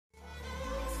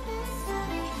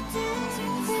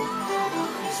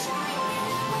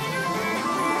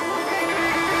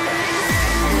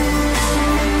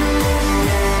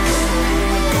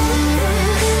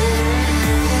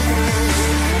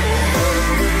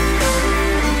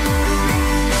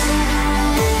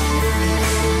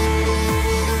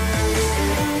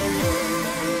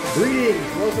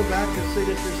back to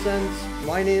Signature Scents.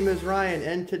 My name is Ryan,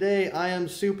 and today I am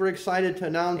super excited to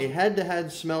announce a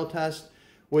head-to-head smell test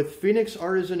with Phoenix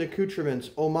Artisan Accoutrements,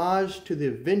 homage to the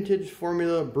vintage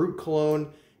formula Brut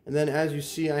cologne. And then as you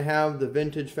see, I have the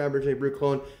vintage Fabergé Brut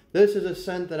cologne. This is a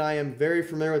scent that I am very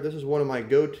familiar with. This is one of my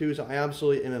go-tos. I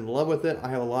absolutely am in love with it. I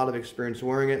have a lot of experience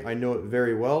wearing it. I know it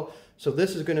very well. So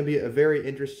this is going to be a very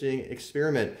interesting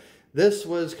experiment. This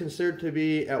was considered to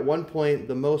be, at one point,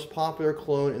 the most popular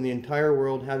cologne in the entire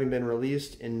world, having been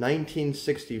released in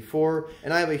 1964.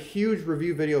 And I have a huge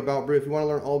review video about Brut. If you want to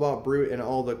learn all about Brut and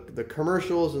all the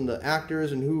commercials and the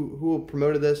actors and who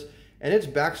promoted this, and its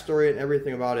backstory and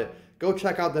everything about it, go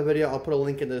check out the video. I'll put a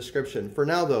link in the description. For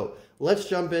now, though, let's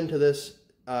jump into this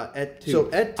Et Tu. So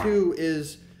Et Tu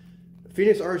is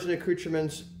Phoenix Artisan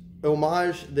Accoutrements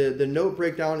homage. The note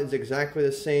breakdown is exactly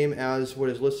the same as what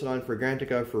is listed on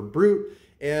Fragrantica for Brut,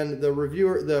 and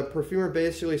the perfumer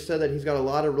basically said that he's got a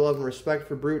lot of love and respect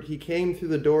for Brut. He came through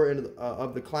the door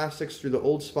of the classics through the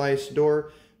Old Spice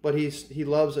door, but he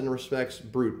loves and respects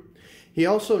Brut. He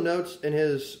also notes in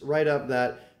his write-up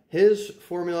that his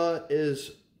formula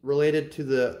is related to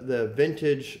the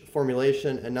vintage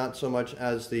formulation and not so much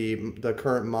as the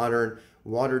current modern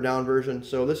watered down version.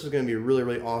 So this is going to be really,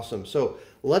 really awesome. So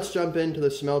let's jump into the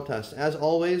smell test. As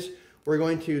always, we're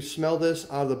going to smell this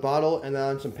out of the bottle and then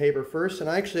on some paper first. And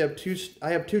I actually have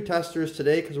two testers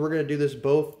today because we're going to do this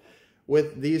both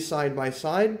with these side by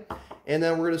side. And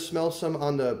then we're going to smell some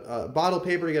on the bottle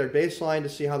paper to get our baseline to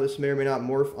see how this may or may not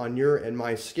morph on your and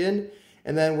my skin.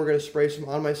 And then we're going to spray some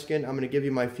on my skin. I'm going to give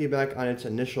you my feedback on its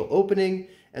initial opening.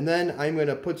 And then I'm going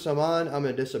to put some on, I'm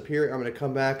going to disappear, I'm going to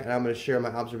come back, and I'm going to share my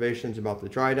observations about the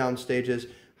dry down stages,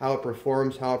 how it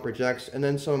performs, how it projects, and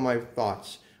then some of my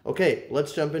thoughts. Okay,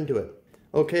 let's jump into it.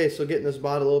 Okay, so getting this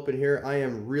bottle open here, I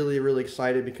am really, really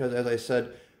excited because, as I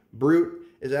said, Brut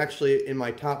is actually in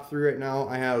my top 3 right now.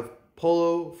 I have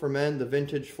Polo for men, the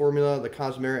vintage formula, the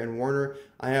Cosmere and Warner.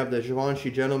 I have the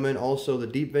Givenchy Gentleman, also the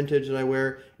deep vintage that I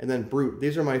wear, and then Brut.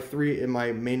 These are my 3 in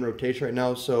my main rotation right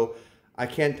now, so I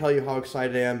can't tell you how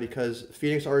excited I am because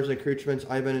Phoenix Artisan Accoutrements,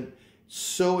 I've been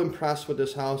so impressed with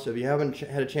this house. If you haven't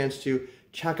had a chance to,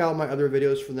 check out my other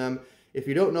videos from them. If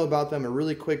you don't know about them, a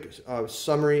really quick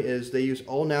summary is they use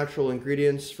all natural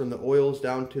ingredients from the oils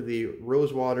down to the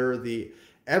rose water.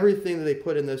 Everything that they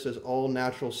put in this is all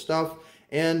natural stuff,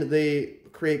 and they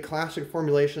create classic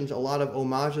formulations, a lot of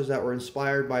homages that were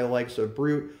inspired by the likes of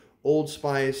Brut, Old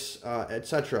Spice,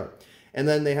 etc. And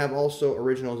then they have also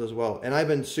originals as well. And I've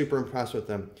been super impressed with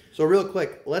them. So real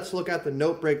quick, let's look at the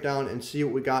note breakdown and see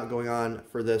what we got going on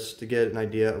for this to get an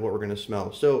idea of what we're going to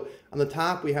smell. So on the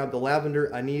top, we have the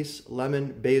lavender, anise,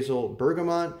 lemon, basil,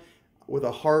 bergamot with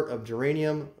a heart of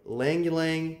geranium,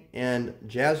 ylang-ylang, and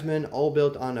jasmine, all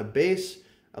built on a base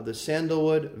of the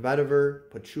sandalwood,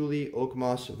 vetiver, patchouli, oak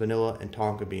moss, vanilla, and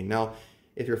tonka bean. Now,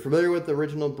 if you're familiar with the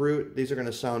original Brut, these are going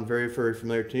to sound very, very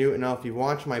familiar to you. And now if you've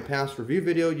watched my past review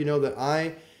video, you know that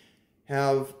I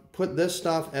have put this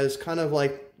stuff as kind of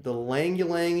like the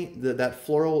ylang-ylang, that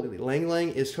floral ylang-ylang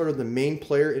is sort of the main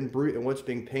player in Brut and what's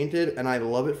being painted, and I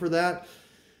love it for that.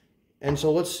 And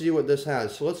so let's see what this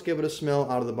has. So let's give it a smell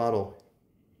out of the bottle.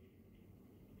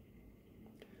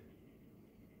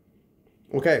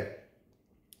 Okay.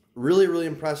 Really, really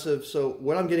impressive. So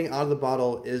what I'm getting out of the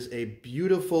bottle is a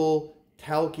beautiful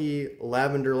talky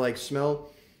lavender-like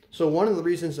smell. So one of the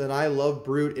reasons that I love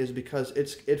Brut is because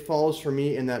it falls for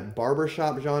me in that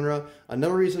barbershop genre.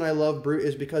 Another reason I love Brut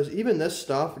is because even this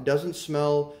stuff doesn't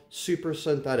smell super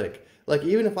synthetic. Like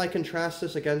even if I contrast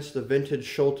this against the vintage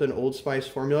Schulten Old Spice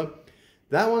formula,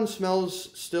 that one smells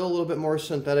still a little bit more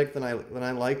synthetic than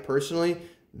I like personally.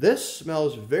 This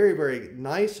smells very, very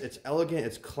nice. It's elegant,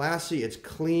 it's classy, it's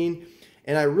clean,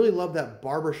 and I really love that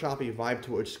barbershop-y vibe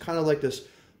to it. It's kind of like this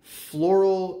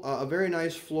floral, a very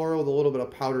nice floral with a little bit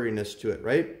of powderiness to it,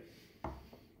 right?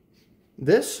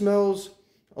 This smells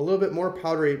a little bit more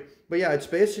powdery, but yeah, it's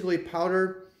basically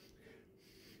powder,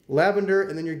 lavender,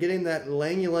 and then you're getting that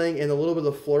ylang-ylang and a little bit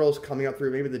of the florals coming up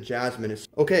through, maybe the jasmine.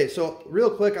 Okay, so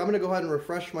real quick, I'm going to go ahead and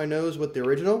refresh my nose with the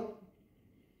original.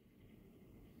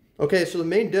 Okay, so the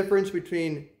main difference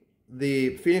between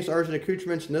the Phoenix Artisan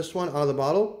Accoutrements and this one out of the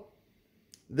bottle,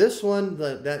 this one,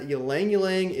 that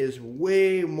ylang-ylang is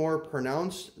way more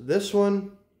pronounced. This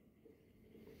one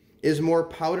is more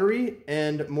powdery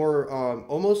and more,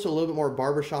 almost a little bit more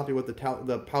barbershop-y with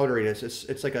the powderiness.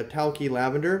 It's like a talky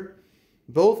lavender.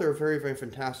 Both are very, very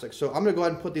fantastic. So I'm going to go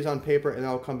ahead and put these on paper and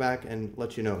I'll come back and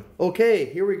let you know.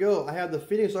 Okay, here we go. I have the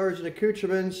Phoenix Artisan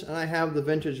Accoutrements and I have the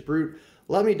vintage Brut.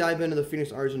 Let me dive into the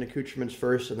Phoenix Artisan Accoutrements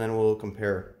first and then we'll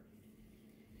compare.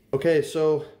 Okay,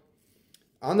 so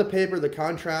on the paper, the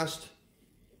contrast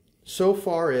so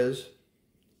far is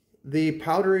the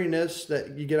powderiness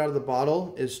that you get out of the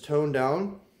bottle is toned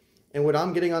down, and what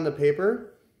I'm getting on the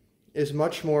paper is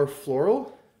much more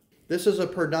floral. This is a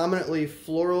predominantly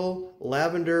floral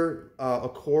lavender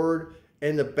accord,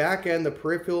 and the back end, the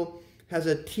peripheral, has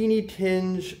a teeny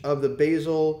tinge of the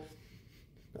basil,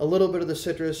 a little bit of the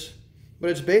citrus, but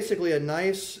it's basically a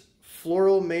nice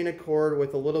floral main accord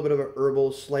with a little bit of a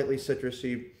herbal, slightly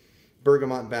citrusy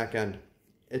bergamot back end.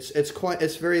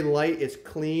 It's very light, it's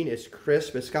clean, it's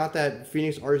crisp. It's got that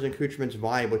Phoenix Artisan Accoutrements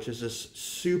vibe, which is just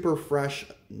super fresh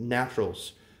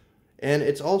naturals. And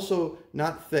it's also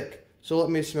not thick. So let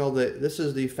me smell this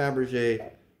is the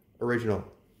Fabergé original.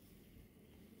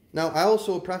 Now I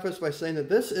also preface by saying that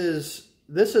this is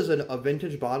a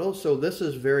vintage bottle, so this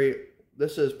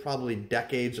is probably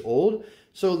decades old.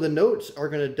 So the notes are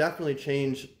going to definitely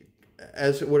change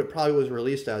as what it probably was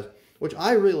released as, which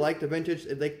I really like the vintage.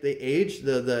 They age,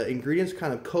 the ingredients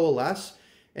kind of coalesce,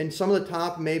 and some of the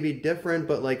top may be different,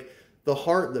 but like the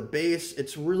heart, the base,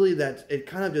 it's really that it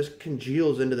kind of just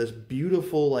congeals into this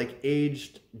beautiful like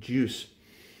aged juice.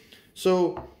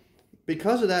 So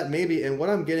because of that, maybe, and what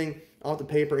I'm getting off the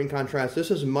paper in contrast, this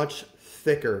is much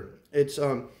thicker. It's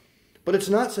but it's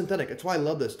not synthetic. That's why I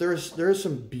love this. There's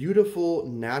some beautiful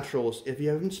naturals. If you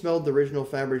haven't smelled the original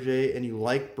Fabergé and you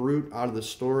like Brut out of the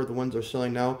store, the ones they're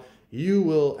selling now, you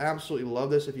will absolutely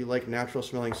love this if you like natural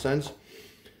smelling scents.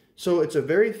 So it's a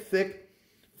very thick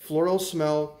floral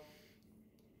smell.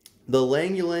 The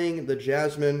ylang-ylang, the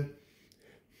jasmine,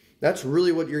 that's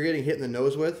really what you're getting hit in the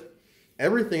nose with.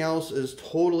 Everything else is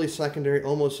totally secondary,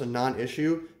 almost a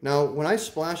non-issue. Now, when I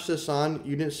splashed this on,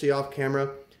 you didn't see off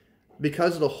camera,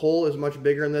 because the hole is much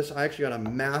bigger in this, I actually got a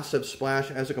massive splash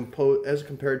as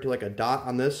compared to like a dot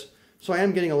on this. So I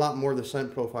am getting a lot more of the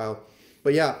scent profile.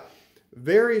 But yeah,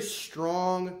 very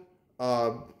strong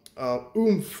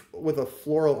oomph with a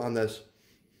floral on this.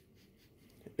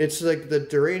 It's like the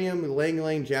geranium,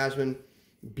 ylang-ylang, jasmine.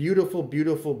 Beautiful,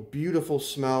 beautiful, beautiful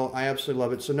smell. I absolutely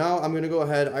love it. So now I'm going to go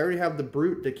ahead. I already have the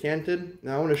Brut decanted.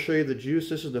 Now I want to show you the juice.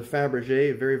 This is the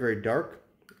Fabergé, very, very dark,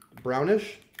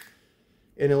 brownish.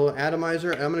 In a little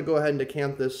atomizer, and I'm going to go ahead and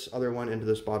decant this other one into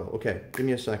this bottle. Okay, give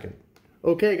me a second.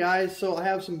 Okay guys, so I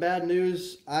have some bad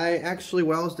news. I actually,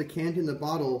 while I was decanting the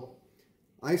bottle,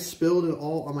 I spilled it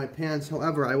all on my pants.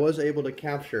 However, I was able to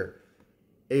capture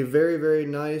a very, very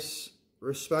nice,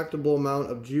 respectable amount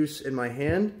of juice in my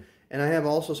hand. And I have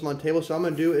also some on the table. So what I'm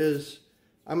going to do is,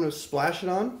 I'm going to splash it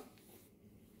on.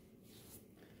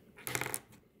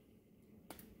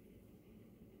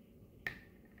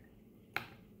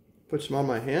 Put some on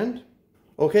my hand.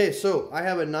 Okay, so I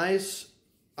have a nice,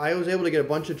 I was able to get a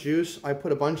bunch of juice. I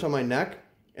put a bunch on my neck,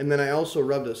 and then I also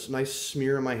rubbed a nice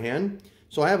smear on my hand.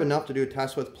 So I have enough to do a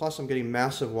test with, plus I'm getting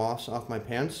massive wafts off my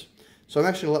pants. So I'm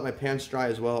actually gonna let my pants dry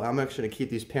as well. I'm actually gonna keep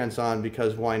these pants on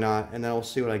because why not? And then I'll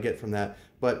see what I get from that.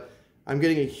 But I'm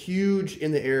getting a huge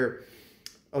in the air,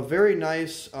 a very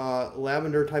nice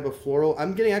lavender type of floral.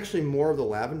 I'm getting actually more of the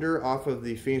lavender off of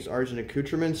the Phoenix Artisan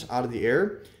Accoutrements out of the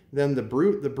air than the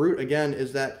Brut. The Brut, again,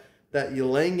 is that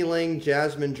ylang-ylang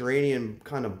jasmine geranium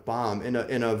kind of bomb in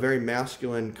a very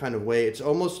masculine kind of way. It's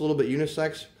almost a little bit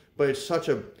unisex, but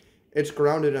it's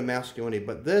grounded in masculinity.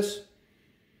 But this,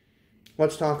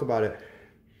 let's talk about it.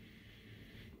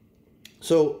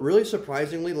 So really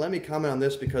surprisingly, let me comment on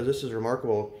this because this is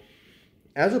remarkable.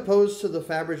 As opposed to the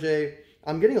Fabergé,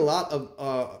 I'm getting a lot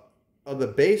of the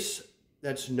bass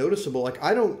that's noticeable. Like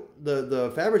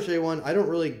the Fabergé one, I don't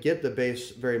really get the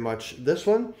bass very much. This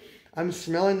one, I'm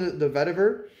smelling the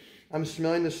vetiver. I'm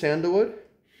smelling the sandalwood.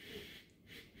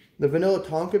 The vanilla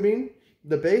tonka bean.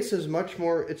 The bass is much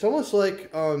more, it's almost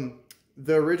like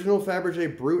the original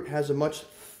Fabergé Brut has a much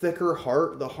thicker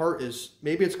heart. The heart is,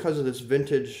 maybe it's because of this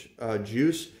vintage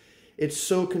juice. It's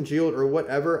so congealed or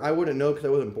whatever. I wouldn't know because I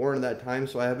wasn't born at that time,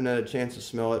 so I haven't had a chance to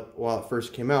smell it while it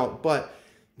first came out. But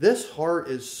this heart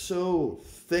is so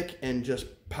thick and just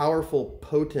powerful,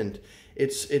 potent.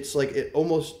 It's like it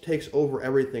almost takes over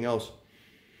everything else.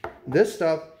 This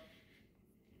stuff,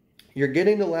 you're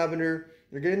getting the lavender,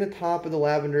 you're getting the top of the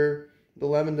lavender, the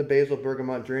lemon, the basil,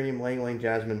 bergamot, geranium, ylang-ylang,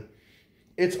 jasmine.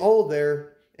 It's all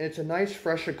there, and it's a nice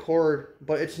fresh accord,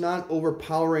 but it's not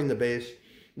overpowering the bass.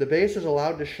 The bass is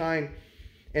allowed to shine,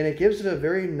 and it gives it a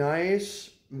very nice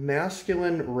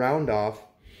masculine round off.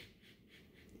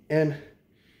 And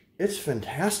it's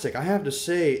fantastic. I have to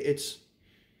say,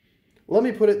 let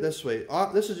me put it this way.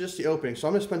 This is just the opening, so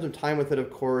I'm going to spend some time with it,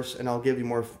 of course, and I'll give you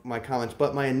more of my comments.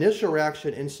 But my initial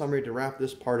reaction, in summary, to wrap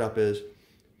this part up is,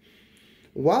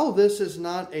 while this is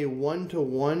not a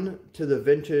one-to-one to the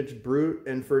vintage Brut,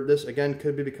 and for this, again,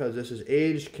 could be because this is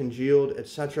aged, congealed,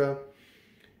 etc.,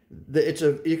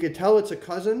 You could tell it's a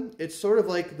cousin. It's sort of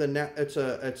like it's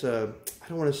a I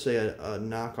don't want to say a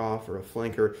knockoff or a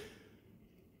flanker.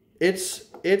 It's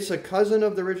a cousin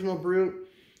of the original Brut,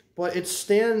 but it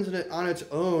stands on its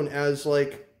own as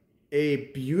like a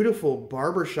beautiful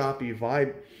barbershop-y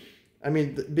vibe. I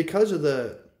mean, because of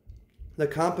the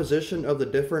composition of the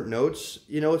different notes,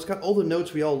 you know, it's got all the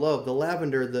notes we all love: the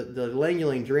lavender, the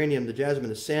ylang-ylang, geranium, the jasmine,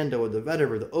 the sandalwood, the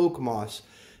vetiver, the oak moss.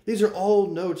 These are all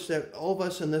notes that all of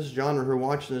us in this genre who are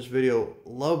watching this video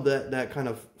love that kind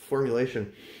of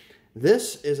formulation.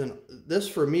 This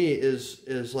for me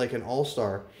is like an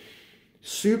all-star.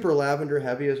 Super lavender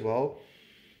heavy as well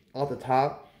off the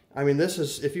top. I mean, this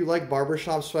is, if you like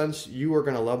barbershop scents, you are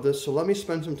going to love this. So let me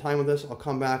spend some time with this. I'll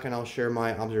come back and I'll share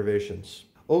my observations.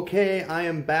 Okay, I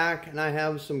am back and I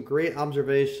have some great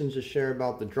observations to share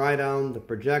about the dry down, the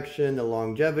projection, the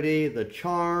longevity, the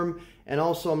charm, and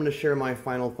also I'm going to share my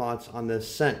final thoughts on this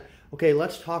scent. Okay,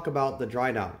 let's talk about the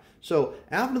dry down. So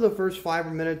after the first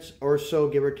 5 minutes or so,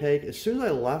 give or take, as soon as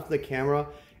I left the camera,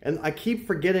 and I keep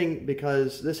forgetting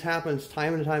because this happens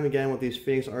time and time again with these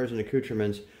Phoenix Artisan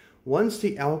Accoutrements, once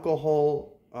the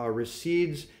alcohol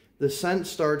recedes, the scent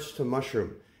starts to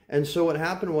mushroom. And so what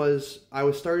happened was I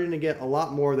was starting to get a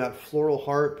lot more of that floral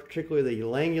heart, particularly the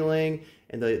ylang-ylang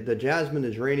and the jasmine,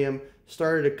 the geranium,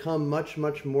 started to come much,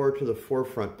 much more to the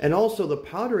forefront. And also the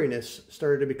powderiness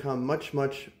started to become much,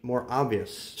 much more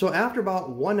obvious. So after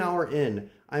about 1 hour in,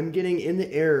 I'm getting in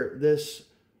the air this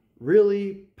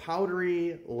really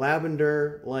powdery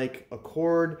lavender like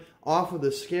accord off of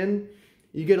the skin.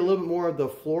 You get a little bit more of the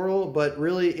floral, but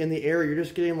really in the air you're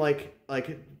just getting like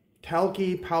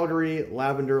talky, powdery,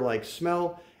 lavender-like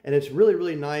smell, and it's really,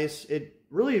 really nice. It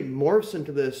really morphs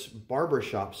into this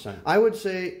barbershop scent. I would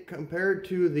say, compared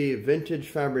to the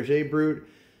vintage Fabergé Brut,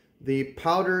 the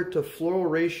powder to floral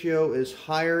ratio is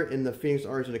higher in the Phoenix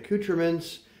Artisan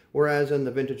Accoutrements, whereas in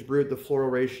the vintage Brut, the floral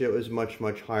ratio is much,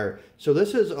 much higher. So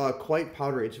this is quite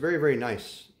powdery. It's very, very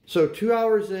nice. So 2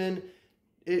 hours in,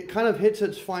 it kind of hits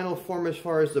its final form as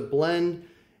far as the blend,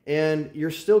 and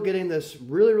you're still getting this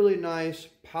really, really nice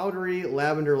powdery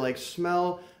lavender-like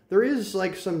smell. There is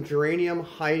like some geranium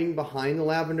hiding behind the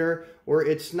lavender where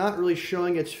it's not really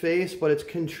showing its face, but it's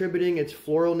contributing its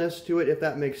floralness to it, if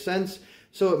that makes sense.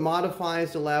 So it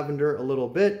modifies the lavender a little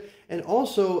bit. And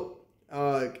also,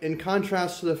 in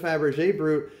contrast to the Fabergé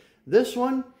Brut, this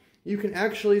one, you can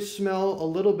actually smell a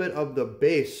little bit of the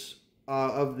base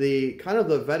of the kind of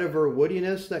the vetiver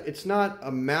woodiness. That it's not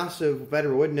a massive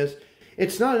vetiver woodiness.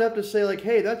 It's not enough to say like,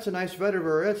 hey, that's a nice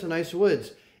vetiver, or that's a nice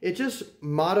woods. It just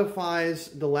modifies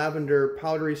the lavender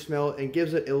powdery smell and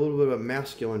gives it a little bit of a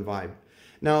masculine vibe.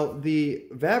 Now, the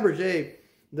Fabergé,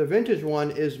 the vintage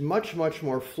one, is much, much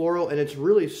more floral, and it's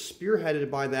really spearheaded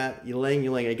by that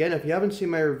ylang-ylang. Again, if you haven't seen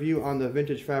my review on the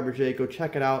vintage Fabergé, go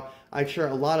check it out. I share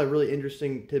a lot of really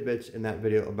interesting tidbits in that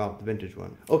video about the vintage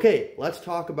one. Okay, let's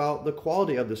talk about the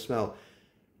quality of the smell.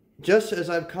 Just as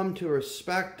I've come to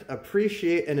respect,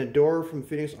 appreciate, and adore from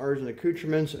Phoenix Artisan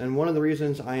Accoutrements, and one of the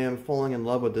reasons I am falling in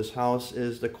love with this house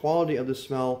is the quality of the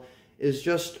smell is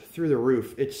just through the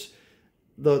roof. It's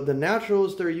the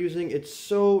naturals they're using, it's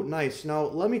so nice. Now,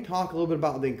 let me talk a little bit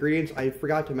about the ingredients. I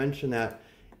forgot to mention that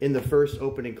in the first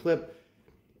opening clip.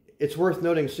 It's worth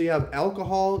noting, so you have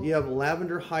alcohol, you have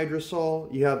lavender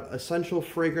hydrosol, you have essential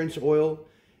fragrance oil,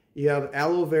 you have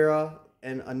aloe vera,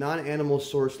 and a non-animal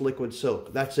source liquid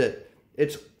silk. That's it.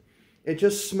 It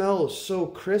just smells so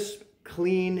crisp,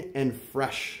 clean, and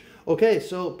fresh. Okay,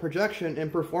 so projection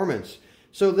and performance.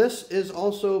 So this is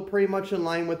also pretty much in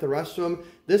line with the rest of them.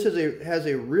 This has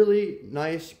a really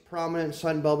nice prominent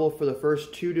sun bubble for the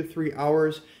first 2 to 3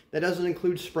 hours. That doesn't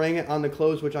include spraying it on the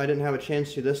clothes, which I didn't have a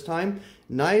chance to this time.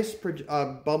 Nice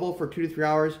bubble for 2 to 3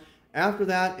 hours. After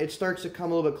that, it starts to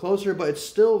come a little bit closer, but it's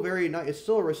still very nice. It's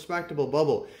still a respectable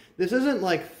bubble. This isn't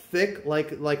like thick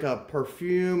like a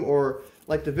perfume or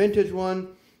like the vintage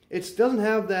one. It doesn't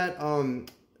have that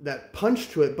that punch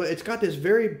to it, but it's got this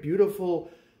very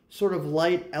beautiful sort of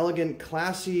light, elegant,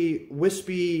 classy,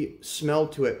 wispy smell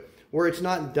to it, where it's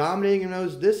not dominating your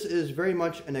nose. This is very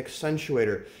much an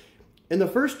accentuator. In the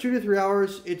first 2 to 3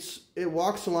 hours, it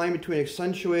walks the line between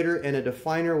accentuator and a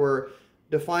definer, where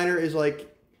definer is like,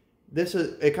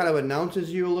 it kind of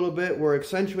announces you a little bit, where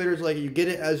accentuator is like you get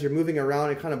it as you're moving around.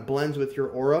 It kind of blends with your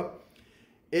aura.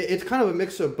 It's kind of a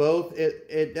mix of both.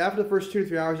 After the first 2 to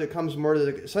 3 hours, it comes more to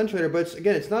the accentuator, but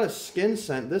again, it's not a skin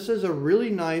scent. This is a really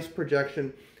nice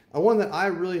projection, one that I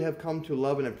really have come to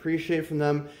love and appreciate from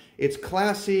them. It's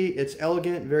classy, it's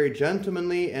elegant, very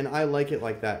gentlemanly, and I like it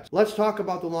like that. Let's talk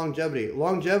about the longevity.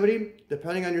 Longevity,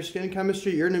 depending on your skin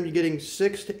chemistry, you're going to be getting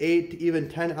 6 to 8 to even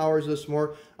 10 hours of this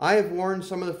more. I have worn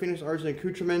some of the Phoenix Artisan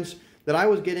Accoutrements that I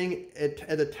was getting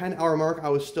at the 10-hour mark. I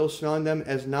was still smelling them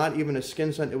as not even a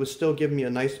skin scent. It was still giving me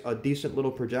a decent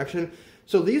little projection.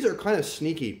 So these are kind of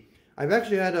sneaky. I've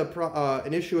actually had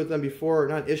an issue with them before,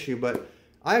 not issue, but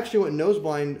I actually went nose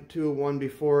blind to one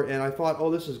before, and I thought, oh,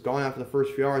 this is gone after the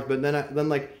first few hours. But then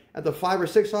like at the 5 or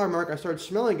 6 hour mark, I started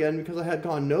smelling again because I had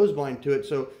gone nose blind to it.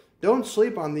 So don't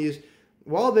sleep on these.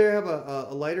 While they have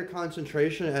a lighter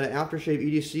concentration at an aftershave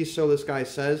EDC, so this guy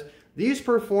says, these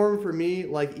perform for me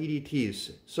like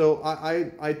EDTs. So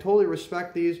I totally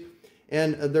respect these,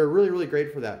 and they're really, really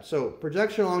great for that. So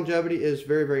projection longevity is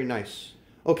very, very nice.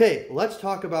 Okay, let's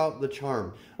talk about the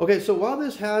charm. Okay, so while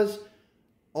this has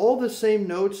all the same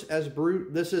notes as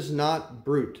Brut, this is not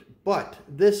Brut, but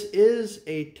this is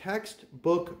a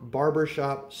textbook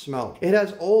barbershop smell. It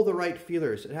has all the right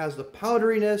feelers. It has the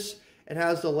powderiness, it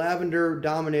has the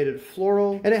lavender-dominated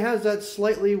floral, and it has that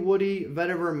slightly woody,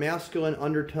 vetiver, masculine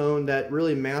undertone that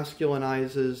really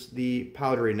masculinizes the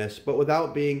powderiness, but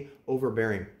without being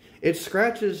overbearing. It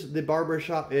scratches the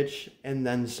barbershop itch and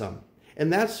then some.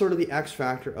 And that's sort of the X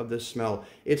factor of this smell.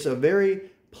 It's a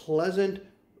very pleasant,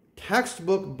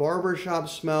 textbook barbershop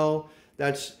smell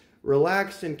that's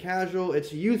relaxed and casual.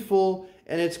 It's youthful,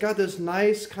 and it's got this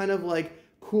nice kind of like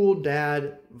cool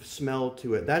dad smell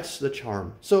to it. That's the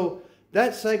charm. So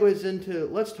that segues into,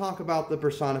 let's talk about the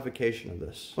personification of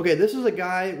this. Okay, this is a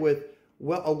guy with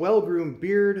a well-groomed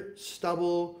beard,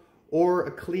 stubble, or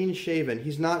a clean shaven.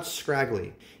 He's not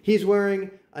scraggly. He's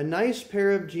wearing a nice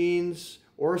pair of jeans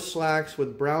or slacks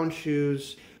with brown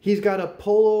shoes. He's got a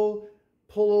pullover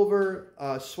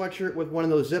sweatshirt with one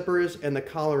of those zippers, and the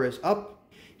collar is up.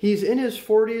 He's in his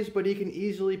 40s, but he can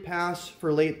easily pass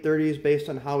for late 30s based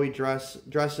on how he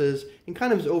dresses and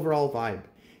kind of his overall vibe.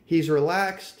 He's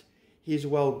relaxed, he's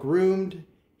well groomed,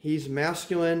 he's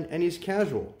masculine, and he's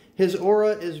casual. His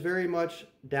aura is very much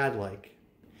dad-like.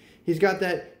 He's got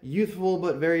that youthful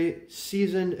but very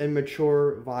seasoned and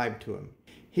mature vibe to him.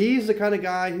 He's the kind of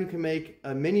guy who can make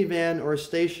a minivan or a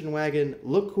station wagon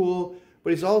look cool,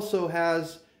 but he also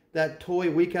has that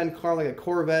toy weekend car like a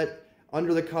Corvette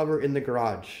under the cover in the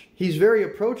garage. He's very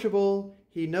approachable,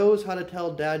 he knows how to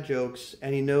tell dad jokes,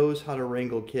 and he knows how to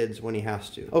wrangle kids when he has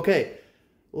to. Okay,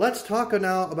 let's talk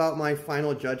now about my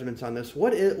final judgments on this.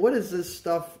 What is this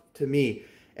stuff to me,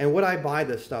 and would I buy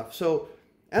this stuff? So,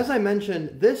 as I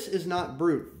mentioned, this is not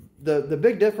Brut. The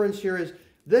big difference here is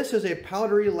this is a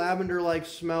powdery lavender-like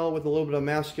smell with a little bit of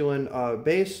masculine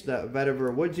base, that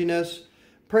vetiver woodsiness.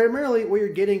 Primarily, what you're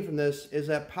getting from this is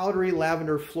that powdery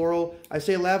lavender floral. I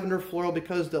say lavender floral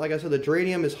because, like I said, the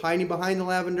geranium is hiding behind the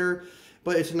lavender,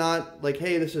 but it's not like,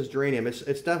 hey, this is geranium. It's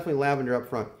definitely lavender up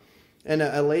front. And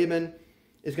a layman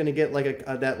is going to get like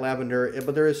that lavender,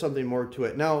 but there is something more to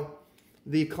it. Now,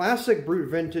 the classic Brut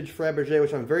Vintage Fabergé,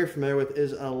 which I'm very familiar with,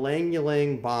 is a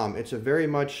Lang-Ylang Balm. It's a very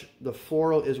much, the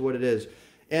floral is what it is.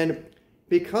 And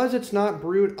because it's not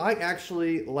Brut, I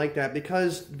actually like that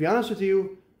because, to be honest with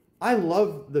you, I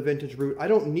love the vintage Brut. I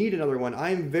don't need another one.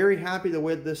 I'm very happy the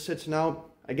way this sits now.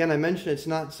 Again, I mentioned it's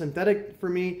not synthetic for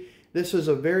me. This is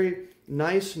a very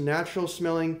nice, natural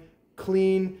smelling,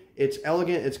 clean, it's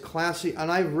elegant, it's classy,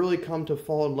 and I've really come to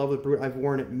fall in love with Brut. I've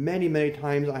worn it many, many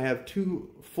times. I have two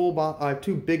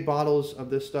big bottles of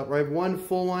this stuff. I have one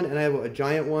full one and I have a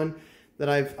giant one that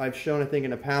I've shown, I think,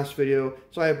 in a past video.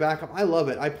 So I have backup. I love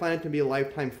it. I plan it to be a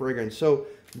lifetime fragrance. So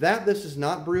this is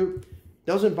not Brut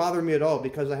doesn't bother me at all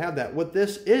because I have that. What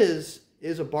this is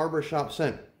a barbershop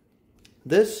scent.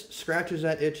 This scratches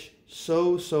that itch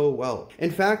so well. In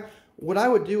fact, what I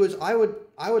would do is I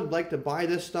would like to buy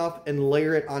this stuff and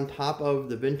layer it on top of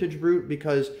the vintage Brut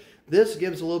because this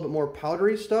gives a little bit more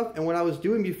powdery stuff. And what I was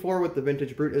doing before with the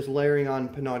vintage Brut is layering on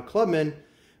Pinot Clubman,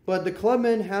 but the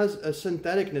Clubman has a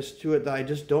syntheticness to it that I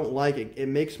just don't like. It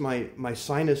makes my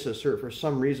sinuses hurt for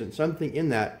some reason, something in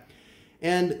that.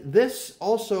 And this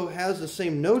also has the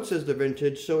same notes as the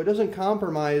vintage, so it doesn't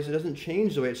compromise, it doesn't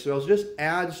change the way it smells, it just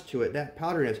adds to it, that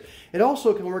powderiness. It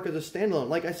also can work as a standalone.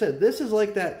 Like I said, this is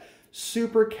like that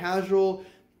super casual,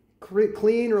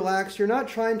 clean, relaxed. You're not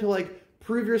trying to like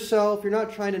prove yourself, you're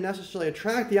not trying to necessarily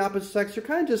attract the opposite sex, you're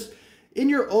kind of just in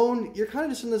your own, you're kind of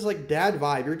just in this like dad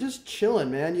vibe. You're just chilling,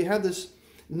 man. You have this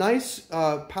nice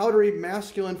powdery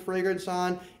masculine fragrance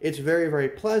on. It's very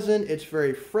pleasant, it's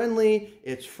very friendly,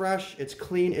 it's fresh, it's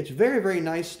clean, it's very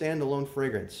nice standalone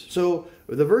fragrance. So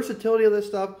the versatility of this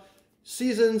stuff,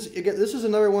 seasons, again, this is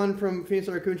another one from Phoenix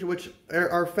Artisan Accoutrements, which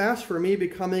are fast for me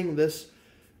becoming this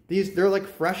they're like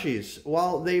freshies.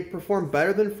 While they perform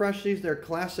better than freshies, they're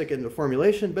classic in the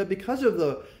formulation, but because of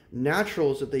the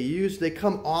naturals that they use, they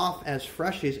come off as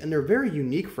freshies, and they're very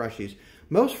unique freshies.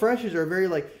 Most freshies are very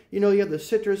like, you know, you have the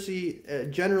citrusy,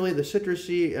 generally the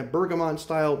citrusy bergamot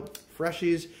style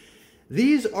freshies.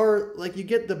 These are like, you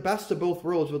get the best of both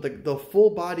worlds with the full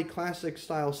body classic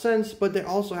style scents, but they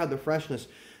also have the freshness.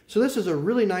 So this is a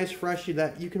really nice freshie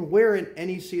that you can wear in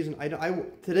any season.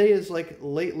 Today is like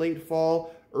late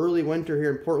fall, early winter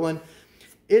here in Portland.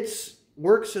 It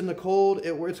works in the cold.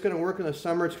 It's going to work in the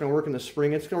summer. It's going to work in the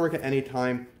spring. It's going to work at any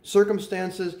time.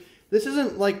 Circumstances. This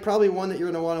isn't like probably one that you're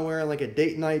going to want to wear in like a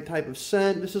date night type of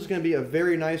scent. This is going to be a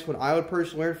very nice one. I would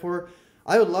personally wear it for.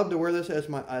 I would love to wear this as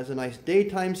a nice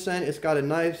daytime scent. It's got a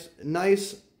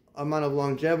nice amount of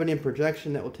longevity and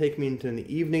projection that will take me into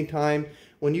the evening time,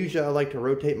 when usually I like to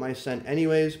rotate my scent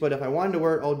anyways, but if I wanted to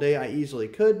wear it all day, I easily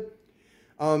could.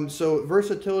 So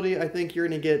versatility, I think you're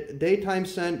going to get daytime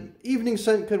scent. Evening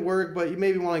scent could work, but you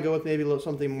maybe want to go with maybe a little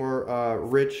something more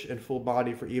rich and full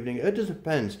body for evening. It just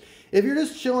depends. If you're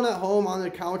just chilling at home on the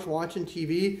couch watching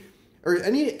TV, or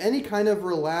any kind of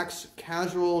relaxed,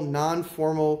 casual,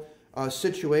 non-formal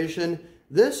situation,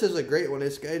 this is a great one.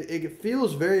 It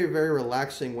feels very, very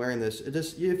relaxing wearing this.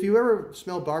 If you ever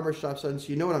smell barbershop scents,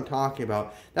 you know what I'm talking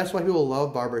about. That's why people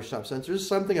love barbershop scents. There's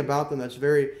something about them that's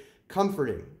very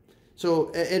comforting.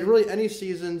 So it really, any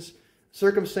seasons,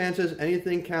 circumstances,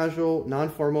 anything casual,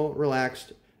 non-formal,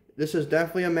 relaxed. This is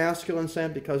definitely a masculine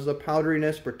scent because of the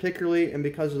powderiness particularly, and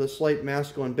because of the slight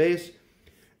masculine base.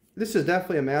 This is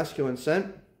definitely a masculine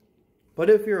scent. But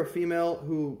if you're a female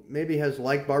who maybe has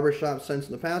liked barbershop scents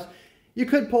in the past, you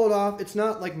could pull it off. It's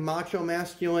not like macho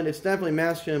masculine. It's definitely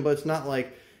masculine, but it's not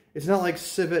like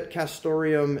civet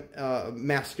castoreum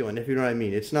masculine, if you know what I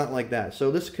mean. It's not like that.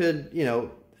 So this could, you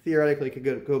know, theoretically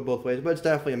could go both ways, but it's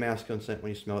definitely a masculine scent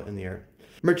when you smell it in the air.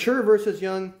 Mature versus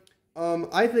young.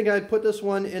 I think I'd put this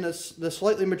one in the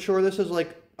slightly mature. This is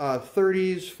like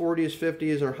 30s, 40s,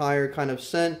 50s or higher kind of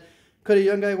scent. Could a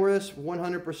young guy wear this?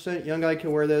 100% young guy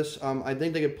can wear this. I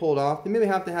think they could pull it off. They maybe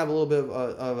have to have a little bit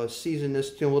of a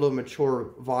seasonedness to a little mature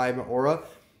vibe and aura.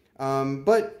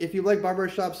 But if you like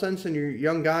barbershop scents and you're a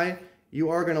young guy, you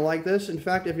are going to like this. In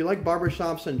fact, if you like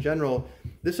barbershops in general,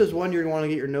 this is one you're going to want to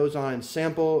get your nose on and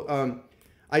sample.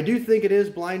 I do think it is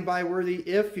blind buy worthy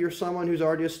if you're someone who's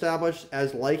already established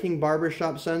as liking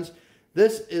barbershop scents.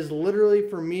 This is literally,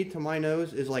 for me, to my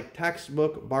nose, is like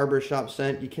textbook barbershop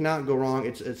scent. You cannot go wrong.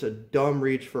 It's a dumb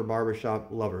reach for barbershop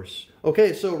lovers.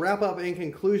 Okay, so wrap up in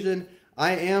conclusion.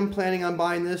 I am planning on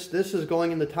buying this. This is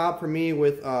going in the top for me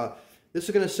with, this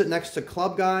is going to sit next to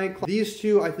Club Guy. These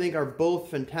two, I think, are both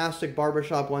fantastic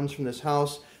barbershop ones from this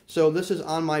house. So this is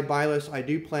on my buy list. I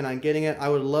do plan on getting it. I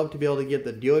would love to be able to get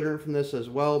the deodorant from this as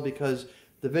well, because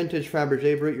the vintage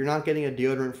Fabergé Brut, you're not getting a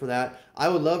deodorant for that. I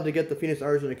would love to get the Phoenix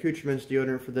Artisan Accoutrements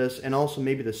deodorant for this, and also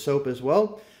maybe the soap as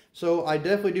well. So I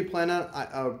definitely do plan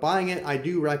on buying it. I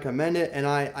do recommend it, and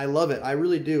I love it. I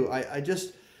really do.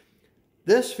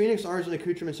 This Phoenix Artisan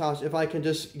Accoutrements house, if I can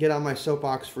just get on my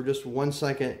soapbox for just 1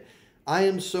 second, I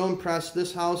am so impressed.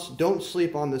 This house, don't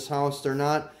sleep on this house. They're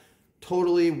not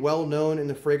totally well known in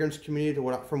the fragrance community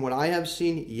from what I have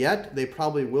seen yet. They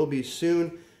probably will be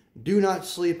soon. Do not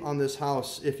sleep on this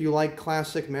house. If you like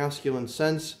classic masculine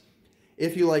scents,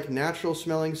 if you like natural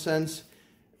smelling scents,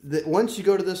 once you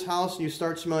go to this house and you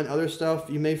start smelling other stuff,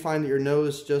 you may find that your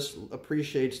nose just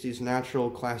appreciates these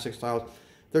natural classic styles.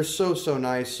 They're so, so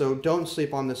nice. So don't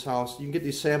sleep on this house. You can get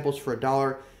these samples for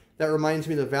 $1. That reminds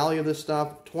me of the value of this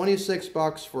stuff. 26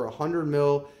 bucks for 100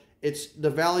 mil. The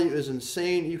value is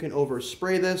insane. You can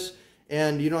overspray this,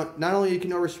 and not only you can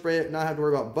overspray it, not have to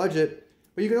worry about budget,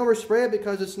 but you can overspray it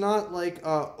because it's not like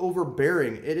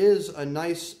overbearing. It is a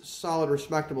nice, solid,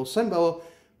 respectable scent bubble,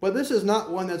 but this is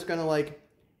not one that's going to like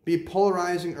be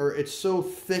polarizing, or it's so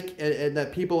thick and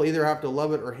that people either have to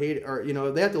love it or hate it, or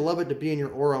they have to love it to be in your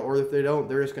aura, or if they don't,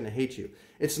 they're just going to hate you.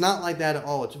 It's not like that at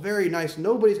all. It's very nice.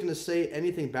 Nobody's going to say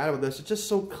anything bad about this. It's just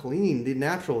so clean. The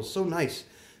natural is so nice.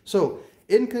 So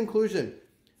in conclusion,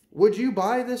 would you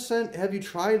buy this scent? Have you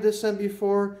tried this scent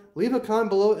before? Leave a comment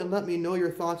below and let me know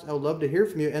your thoughts. I would love to hear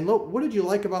from you. And what did you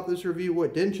like about this review?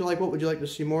 What didn't you like? What would you like to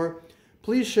see more?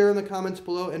 Please share in the comments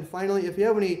below. And finally, if you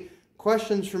have any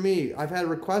questions for me, I've had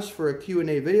requests for a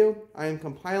Q&A video. I am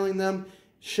compiling them.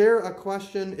 Share a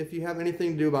question if you have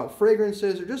anything to do about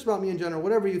fragrances or just about me in general.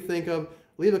 Whatever you think of,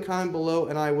 leave a comment below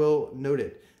and I will note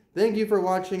it. Thank you for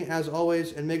watching as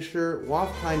always, and make sure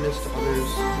waft kindness to others.